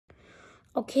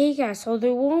Okay, guys, so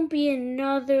there won't be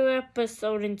another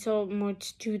episode until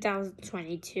March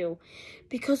 2022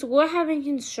 because we're having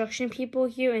construction people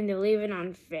here and they're leaving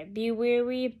on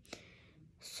February.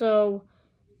 So,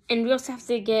 and we also have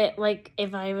to get like a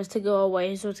virus to go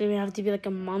away, so it's gonna have to be like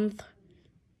a month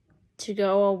to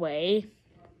go away.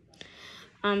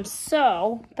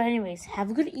 But anyways,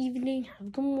 have a good evening, have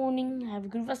a good morning, have a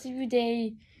good rest of your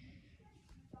day.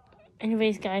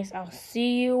 Anyways, guys, I'll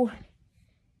see you.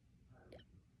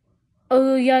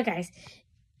 Oh yeah, guys.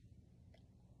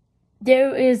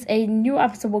 There is a new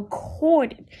episode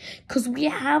recorded because we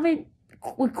haven't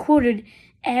recorded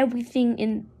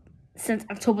everything since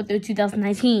October 3rd,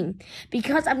 2019.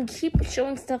 Because I'm keep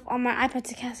showing stuff on my iPad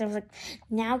to Cass. I was like,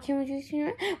 now can we do this?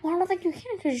 Well, I don't think you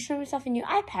can because you're showing stuff in your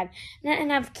iPad.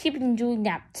 And I've keep doing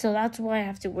that. So that's why I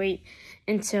have to wait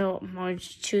until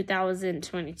March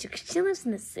 2022 because she lives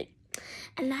in the city.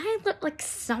 And I live like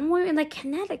somewhere in like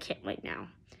Connecticut right now.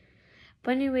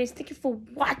 But anyways, thank you for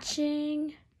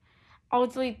watching. I'll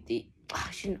delete the.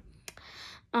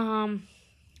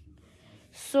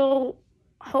 So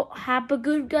have a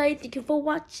good day. Thank you for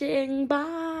watching.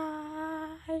 Bye.